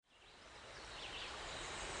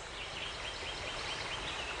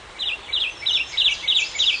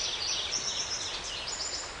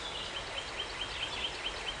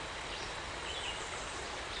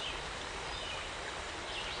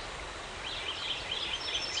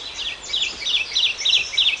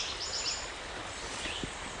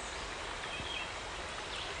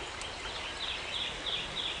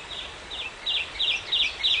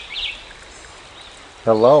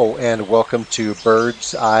Hello, and welcome to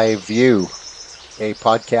Bird's Eye View, a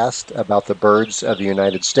podcast about the birds of the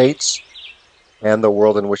United States and the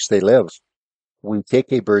world in which they live. We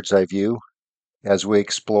take a bird's eye view as we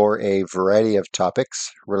explore a variety of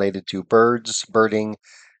topics related to birds, birding,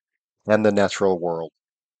 and the natural world.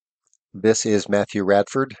 This is Matthew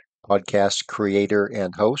Radford, podcast creator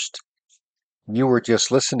and host. You were just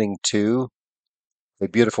listening to a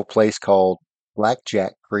beautiful place called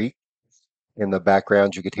Blackjack Creek. In the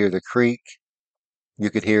background, you could hear the creek. You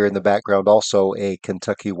could hear in the background also a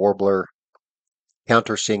Kentucky warbler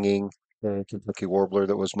counter singing a Kentucky warbler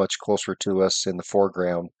that was much closer to us in the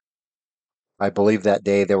foreground. I believe that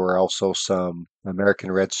day there were also some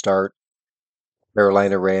American redstart,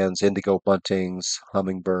 Carolina wrens, indigo buntings,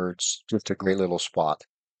 hummingbirds, just a great little spot.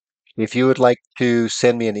 If you would like to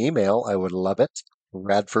send me an email, I would love it.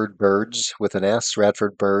 Radfordbirds with an S,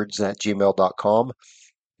 radfordbirds at gmail.com.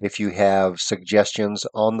 If you have suggestions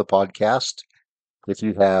on the podcast, if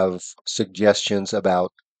you have suggestions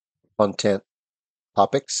about content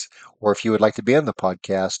topics, or if you would like to be on the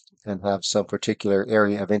podcast and have some particular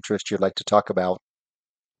area of interest you'd like to talk about,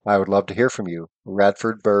 I would love to hear from you.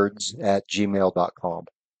 Radfordbirds at gmail.com.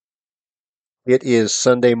 It is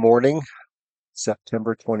Sunday morning,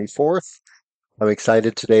 September 24th. I'm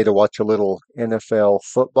excited today to watch a little NFL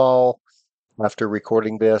football after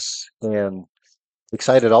recording this, and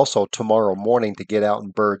excited also tomorrow morning to get out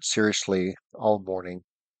and bird seriously all morning.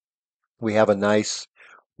 We have a nice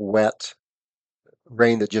wet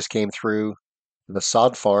rain that just came through. The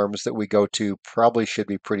sod farms that we go to probably should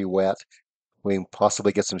be pretty wet. We can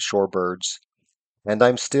possibly get some shorebirds. And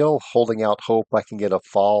I'm still holding out hope I can get a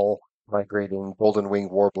fall migrating golden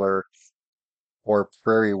winged warbler or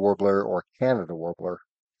prairie warbler or Canada warbler,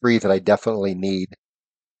 three that I definitely need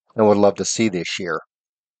and would love to see this year.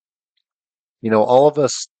 All of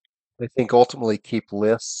us, I think, ultimately keep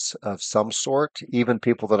lists of some sort. Even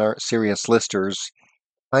people that aren't serious listers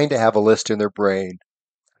kind of have a list in their brain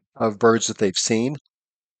of birds that they've seen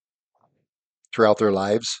throughout their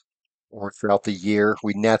lives or throughout the year.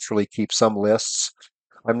 We naturally keep some lists.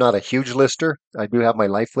 I'm not a huge lister. I do have my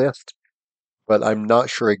life list, but I'm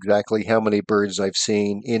not sure exactly how many birds I've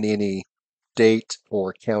seen in any state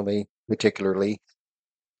or county particularly,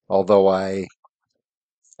 although I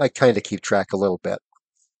kind of keep track a little bit.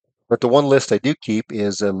 But the one list I do keep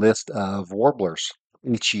is a list of warblers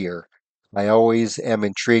each year. I always am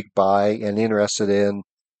intrigued by and interested in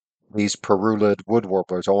these parulid wood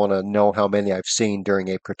warblers. I want to know how many I've seen during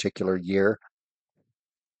a particular year.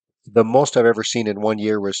 The most I've ever seen in one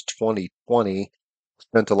year was 2020.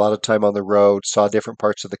 Spent a lot of time on the road, saw different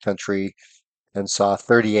parts of the country, and saw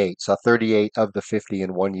 38. Saw 38 of the 50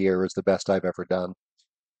 in one year is the best I've ever done.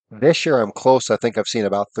 This year I'm close. I think I've seen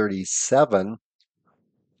about 37,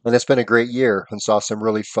 and it's been a great year and saw some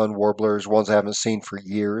really fun warblers, ones I haven't seen for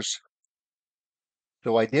years.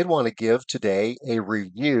 So I did want to give today a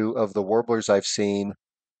review of the warblers I've seen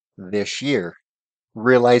this year,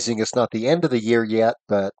 realizing it's not the end of the year yet,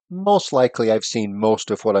 but most likely I've seen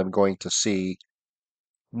most of what I'm going to see,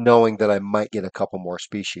 knowing that I might get a couple more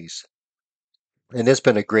species. And it's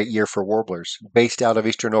been a great year for warblers. Based out of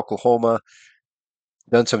eastern Oklahoma,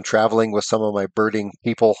 done some traveling with some of my birding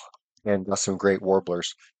people, and got some great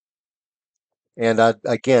warblers. And I'd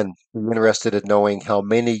again be interested in knowing how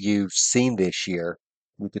many you've seen this year.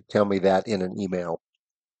 You could tell me that in an email.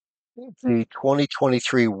 The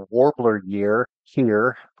 2023 warbler year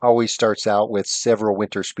here always starts out with several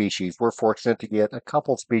winter species. We're fortunate to get a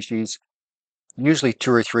couple species, usually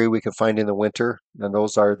two or three we can find in the winter, and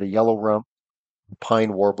those are the yellow rump,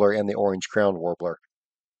 pine warbler, and the orange crowned warbler.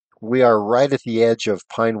 We are right at the edge of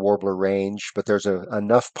pine warbler range, but there's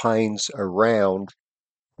enough pines around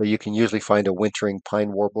that you can usually find a wintering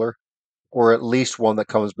pine warbler, or at least one that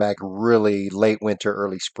comes back really late winter,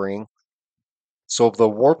 early spring. So the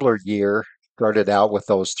warbler year started out with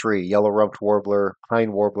those three, yellow-rumped warbler,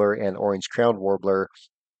 pine warbler, and orange-crowned warbler,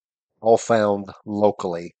 all found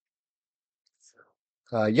locally.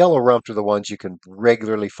 Yellow-rumped are the ones you can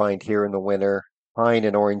regularly find here in the winter. Pine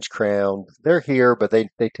and orange-crowned, they're here, but they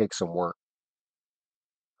take some work.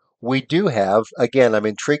 We do have, again, I'm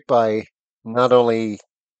intrigued by not only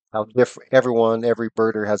how different every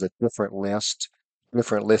birder has a different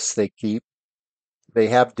lists they keep. They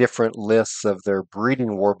have different lists of their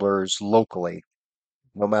breeding warblers locally.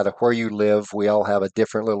 No matter where you live, we all have a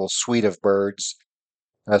different little suite of birds,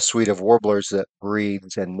 a suite of warblers that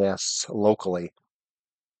breeds and nests locally.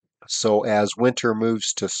 So as winter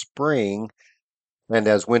moves to spring, and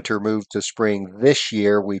as winter moved to spring this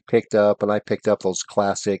year, I picked up those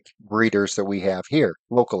classic breeders that we have here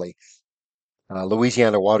locally.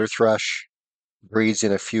 Louisiana water thrush, breeds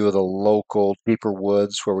in a few of the local deeper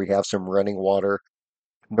woods where we have some running water.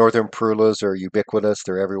 Northern Parulas are ubiquitous,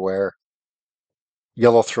 they're everywhere.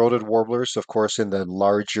 Yellow-throated warblers, of course, in the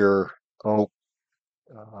larger oak,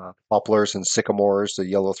 poplars and sycamores, the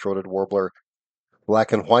yellow-throated warbler.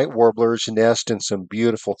 Black and white warblers nest in some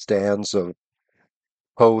beautiful stands of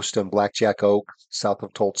post and blackjack oak south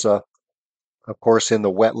of Tulsa. Of course, in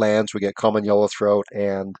the wetlands, we get common yellowthroat,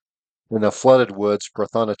 and in the flooded woods,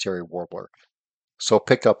 prothonotary warbler. So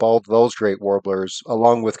picked up all those great warblers,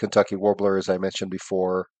 along with Kentucky warbler, as I mentioned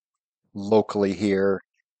before, locally here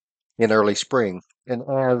in early spring. And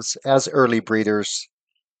as early breeders,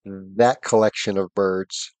 that collection of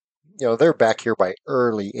birds, they're back here by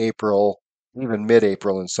early April, even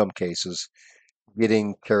mid-April in some cases,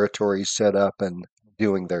 getting territories set up and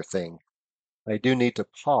doing their thing. I do need to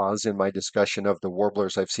pause in my discussion of the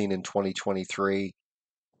warblers I've seen in 2023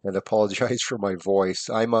 and apologize for my voice.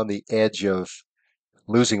 I'm on the edge of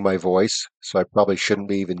losing my voice, so I probably shouldn't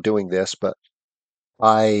be even doing this, but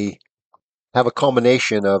I have a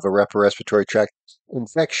combination of a upper respiratory tract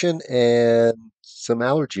infection and some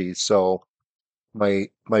allergies, so my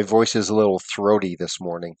voice is a little throaty this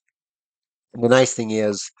morning. And the nice thing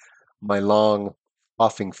is my long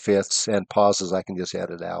coughing fits and pauses I can just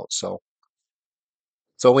edit out. So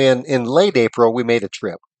in late April we made a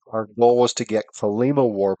trip. Our goal was to get Kalima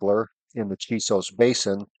warbler in the Chisos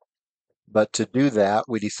Basin, but to do that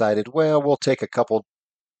we decided, well, we'll take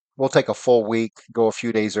a full week, go a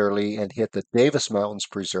few days early, and hit the Davis Mountains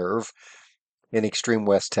Preserve in extreme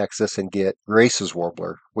West Texas and get Grace's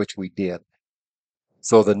warbler, which we did.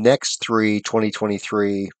 So the next three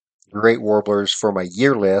 2023 great warblers for my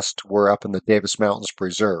year list were up in the Davis Mountains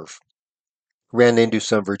Preserve. Ran into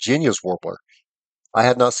some Virginia's warbler. I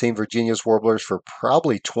had not seen Virginia's warblers for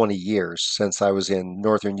probably 20 years since I was in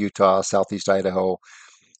northern Utah, southeast Idaho,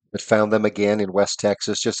 but found them again in West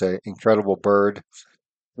Texas. Just an incredible bird.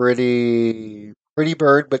 Pretty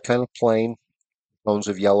bird, but kind of plain. Bones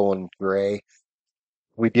of yellow and gray.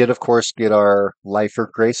 We did, of course, get our lifer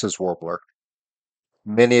Grace's warbler.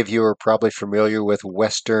 Many of you are probably familiar with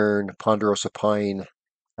western ponderosa pine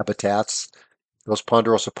habitats. Those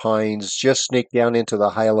ponderosa pines just sneak down into the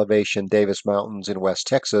high elevation Davis Mountains in West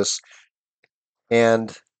Texas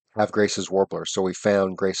and have Grace's warbler. So we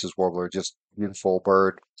found Grace's warbler, just beautiful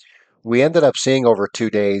bird. We ended up seeing over 2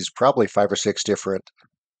 days, probably 5 or 6 different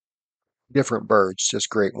birds, just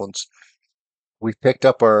great ones. We picked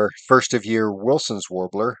up our first of year Wilson's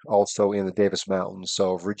warbler, also in the Davis Mountains.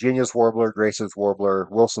 So Virginia's warbler, Grace's warbler,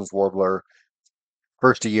 Wilson's warbler,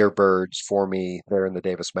 first of year birds for me there in the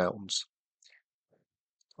Davis Mountains.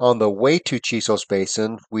 On the way to Chisos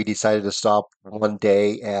Basin, we decided to stop one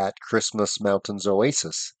day at Christmas Mountains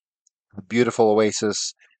Oasis, a beautiful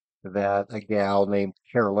oasis that a gal named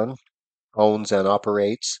Carolyn owns and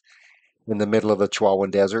operates in the middle of the Chihuahuan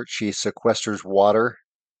Desert. She sequesters water,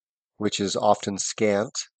 which is often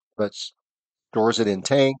scant, but stores it in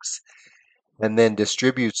tanks and then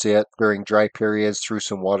distributes it during dry periods through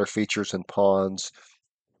some water features and ponds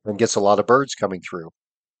and gets a lot of birds coming through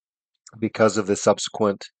because of the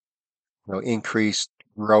subsequent increased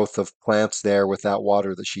growth of plants there with that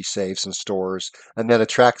water that she saves and stores, and then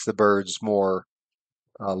attracts the birds more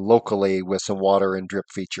locally with some water and drip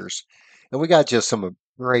features. And we got just some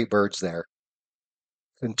great birds there.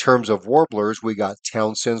 In terms of warblers, we got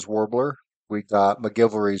Townsend's warbler, we got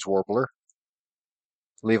McGilvery's warbler.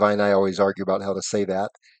 Levi and I always argue about how to say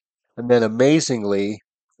that. And then amazingly,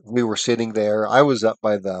 we were sitting there. I was up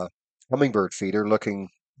by the hummingbird feeder looking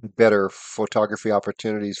better photography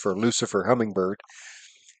opportunities for Lucifer hummingbird.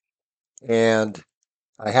 And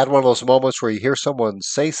I had one of those moments where you hear someone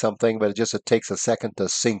say something, but it takes a second to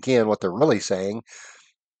sink in what they're really saying.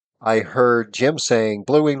 I heard Jim saying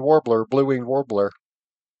blue-winged warbler, blue-winged warbler,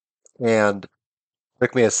 and it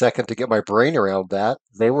took me a second to get my brain around that.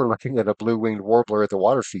 They were looking at a blue-winged warbler at the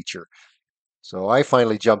water feature. So I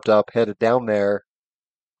finally jumped up, headed down there,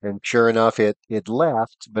 and sure enough, it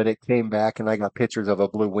left, but it came back, and I got pictures of a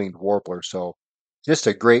blue-winged warbler. So just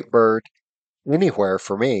a great bird anywhere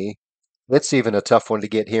for me. It's even a tough one to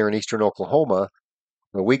get here in eastern Oklahoma.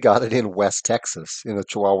 But we got it in West Texas in the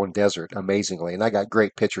Chihuahuan Desert, amazingly, and I got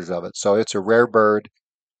great pictures of it. So it's a rare bird.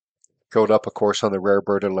 Showed up, of course, on the rare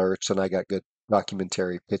bird alerts, and I got good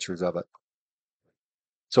documentary pictures of it.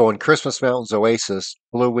 So in Christmas Mountains Oasis,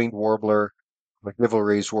 blue-winged warbler,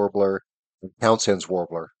 McGilvery's warbler, and Townsend's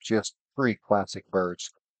warbler, just three classic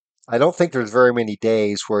birds. I don't think there's very many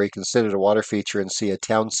days where you can sit at a water feature and see a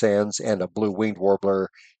Townsend's and a blue-winged warbler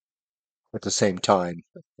at the same time,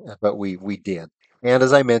 but we did. And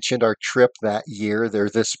as I mentioned, our trip that year, there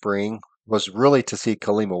this spring, was really to see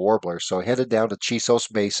Kalima warblers. So I headed down to Chisos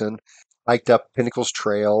Basin, hiked up Pinnacles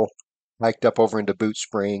Trail, hiked up over into Boot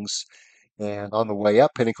Springs, and on the way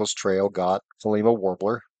up Pinnacles Trail got Kalima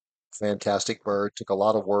warbler. Fantastic bird. Took a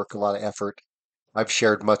lot of work, a lot of effort. I've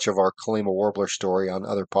shared much of our Kalima warbler story on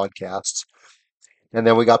other podcasts. And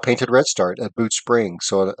then we got painted redstart at Boot Springs,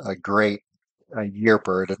 so a great year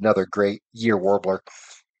bird, another great year warbler.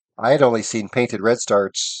 I had only seen painted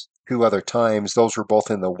redstarts two other times. Those were both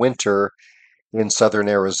in the winter in southern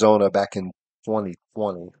Arizona back in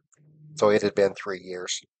 2020. So it had been 3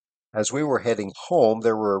 years. As we were heading home,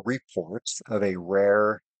 there were reports of a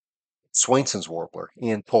rare Swainson's warbler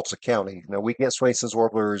in Tulsa County. Now, we get Swainson's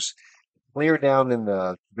warblers clear down in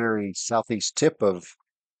the very southeast tip of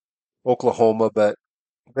Oklahoma, but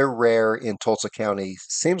they're rare in Tulsa County.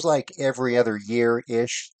 Seems like every other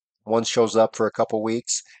year-ish, one shows up for a couple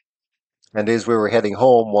weeks. And as we were heading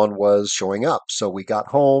home, one was showing up. So we got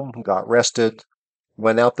home, got rested,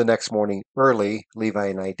 went out the next morning early, Levi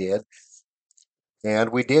and I did.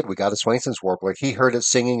 And we did. We got a Swainson's warbler. He heard it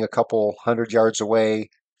singing a couple hundred yards away.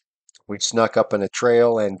 We snuck up in a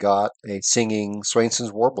trail and got a singing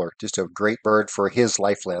Swainson's warbler. Just a great bird for his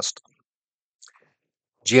life list.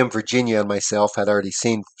 Jim, Virginia, and myself had already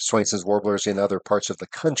seen Swainson's warblers in other parts of the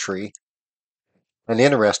country. And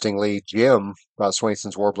interestingly, Jim got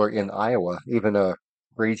Swainson's warbler in Iowa, even a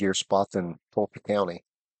crazier spot than Tulsa County.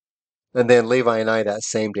 And then Levi and I that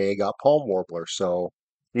same day got palm warbler. So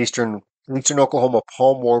eastern Oklahoma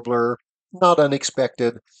palm warbler, not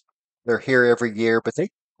unexpected. They're here every year, but they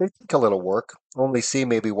take a little work. Only see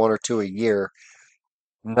maybe one or two a year.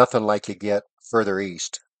 Nothing like you get further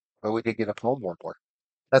east. But we did get a palm warbler.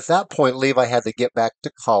 At that point, Levi had to get back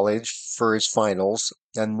to college for his finals,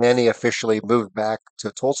 and then he officially moved back to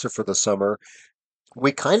Tulsa for the summer.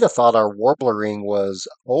 We kind of thought our warblering was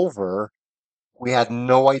over. We had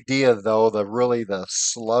no idea, though, the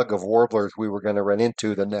slug of warblers we were going to run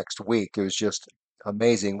into the next week. It was just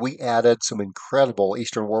amazing. We added some incredible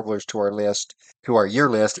eastern warblers to our year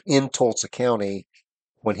list in Tulsa County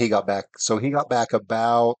when he got back. So he got back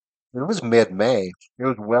about, it was mid-May. It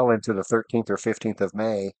was well into the 13th or 15th of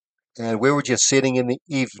May. And we were just sitting in the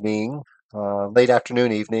evening, late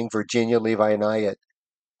afternoon evening, Virginia, Levi, and I at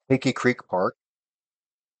Hickey Creek Park.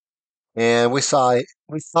 And we thought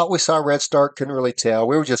we saw a red start, couldn't really tell.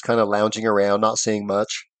 We were just kind of lounging around, not seeing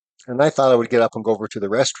much. And I thought I would get up and go over to the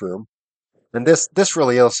restroom. And this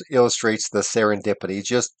really illustrates the serendipity.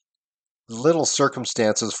 Just little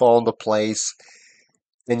circumstances fall into place,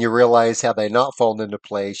 and you realize had they not fallen into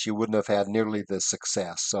place, you wouldn't have had nearly the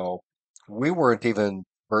success. So we weren't even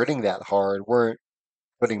birding that hard, weren't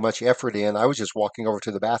putting much effort in. I was just walking over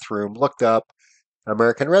to the bathroom, looked up,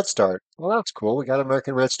 American Red Start. Well, that's cool. We got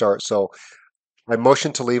American Red Start. So I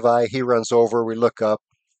motion to Levi. He runs over. We look up,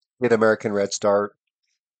 hit American Red Start.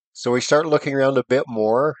 So we start looking around a bit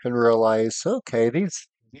more and realize, okay, these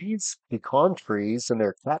pecan trees and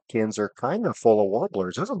their catkins are kind of full of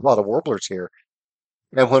warblers. There's a lot of warblers here.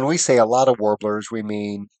 And when we say a lot of warblers, we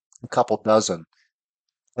mean a couple dozen.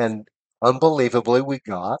 And unbelievably,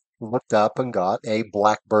 looked up and got a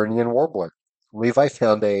Blackburnian warbler. Levi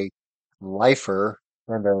found a lifer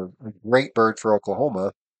and a great bird for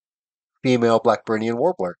Oklahoma, female Blackburnian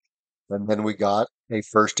warbler. And then we got a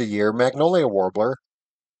first a year magnolia warbler.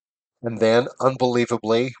 And then,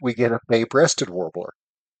 unbelievably, we get a bay-breasted warbler.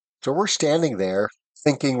 So we're standing there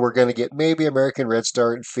thinking we're going to get maybe American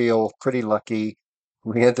Redstart and feel pretty lucky.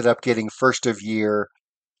 We ended up getting first of year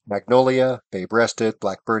magnolia, bay-breasted,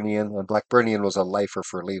 Blackburnian, and Blackburnian was a lifer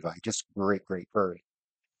for Levi. Just great, great bird.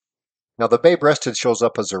 Now, the bay-breasted shows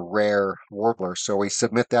up as a rare warbler, so we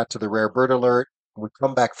submit that to the rare bird alert. We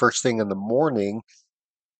come back first thing in the morning,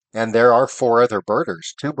 and there are four other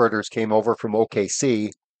birders. Two birders came over from OKC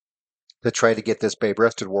to try to get this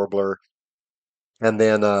bay-breasted warbler, and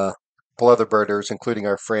then a couple other birders, including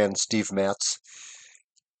our friend Steve Metz.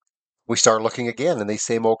 We start looking again in these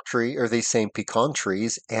same oak tree or these same pecan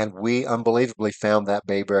trees, and we unbelievably found that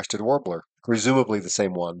bay-breasted warbler, presumably the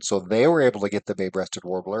same one. So they were able to get the bay-breasted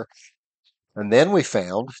warbler. And then we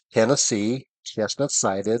found Tennessee,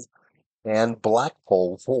 chestnut-sided, and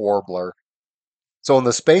blackpoll warbler. So in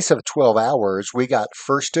the space of 12 hours, we got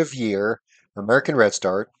first of year American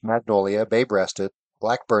redstart, magnolia, bay-breasted,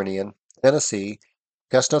 Blackburnian, Tennessee,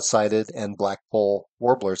 chestnut-sided, and blackpoll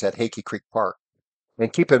warblers at Hickey Creek Park.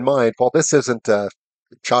 And keep in mind, while this isn't a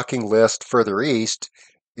shocking list further east,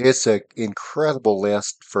 it's an incredible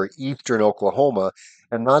list for eastern Oklahoma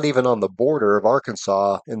and not even on the border of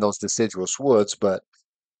Arkansas in those deciduous woods, but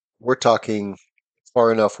we're talking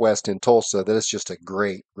far enough west in Tulsa that it's just a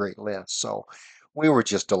great, great list. So we were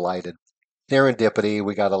just delighted. serendipity,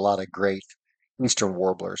 we got a lot of great eastern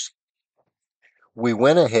warblers. We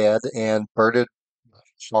went ahead and birded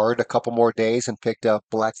hard a couple more days and picked up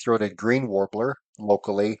black-throated green warbler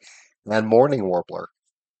locally and mourning warbler.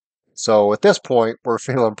 So at this point, we're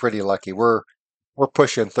feeling pretty lucky. We're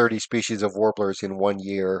pushing 30 species of warblers in 1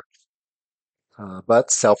 year.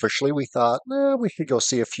 But selfishly, we thought, we should go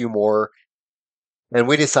see a few more. And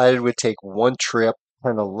we decided we'd take one trip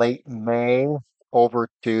kind of late May over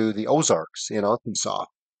to the Ozarks in Arkansas,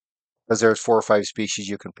 because there's 4 or 5 species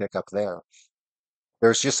you can pick up there.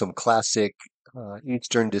 There's just some classic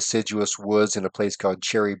eastern deciduous woods in a place called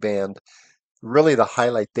Cherry Bend. Really, the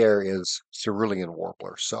highlight there is cerulean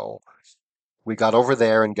warbler. So we got over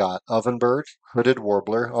there and got ovenbird, hooded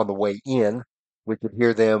warbler on the way in. We could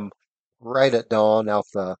hear them right at dawn out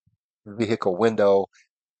the vehicle window.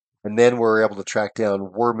 And then we were able to track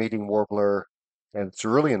down worm-eating warbler and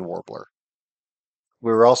cerulean warbler.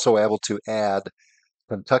 We were also able to add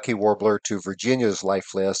Kentucky warbler to Virginia's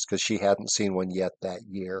life list because she hadn't seen one yet that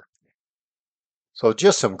year. So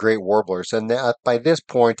just some great warblers. And by this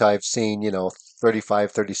point, I've seen,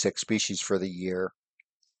 35, 36 species for the year.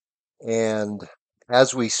 And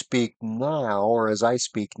as we speak now, or as I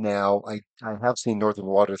speak now, I have seen northern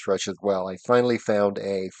water thrush as well. I finally found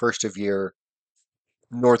a first of year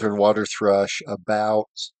northern water thrush about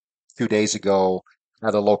 2 days ago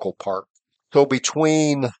at a local park. So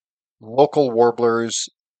between local warblers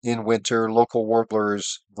in winter, local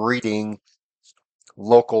warblers breeding,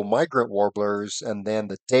 local migrant warblers, and then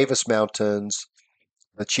the Davis Mountains,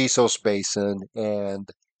 the Chisos Basin, and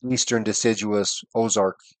eastern deciduous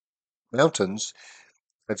Ozark Mountains,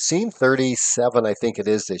 I've seen 37, I think it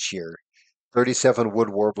is this year. 37 wood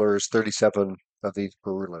warblers, 37 of these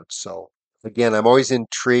purulents. So again, I'm always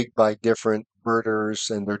intrigued by different birders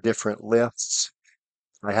and their different lists.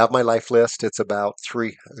 I have my life list. It's about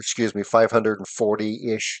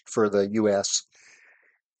 540-ish for the US.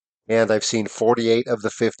 And I've seen 48 of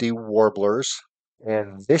the 50 warblers.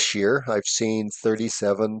 And this year I've seen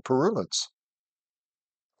 37 purulents.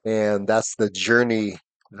 And that's the journey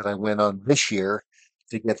that I went on this year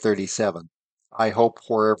to get 37. I hope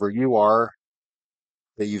wherever you are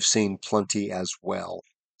that you've seen plenty as well.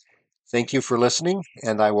 Thank you for listening,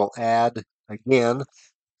 and I will add again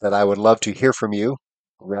that I would love to hear from you.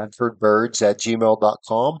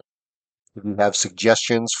 radfordbirds@gmail.com. If you have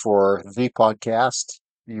suggestions for the podcast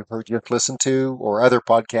you've heard just listened to or other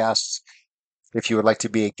podcasts, if you would like to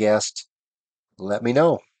be a guest, let me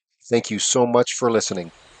know. Thank you so much for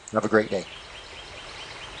listening. Have a great day.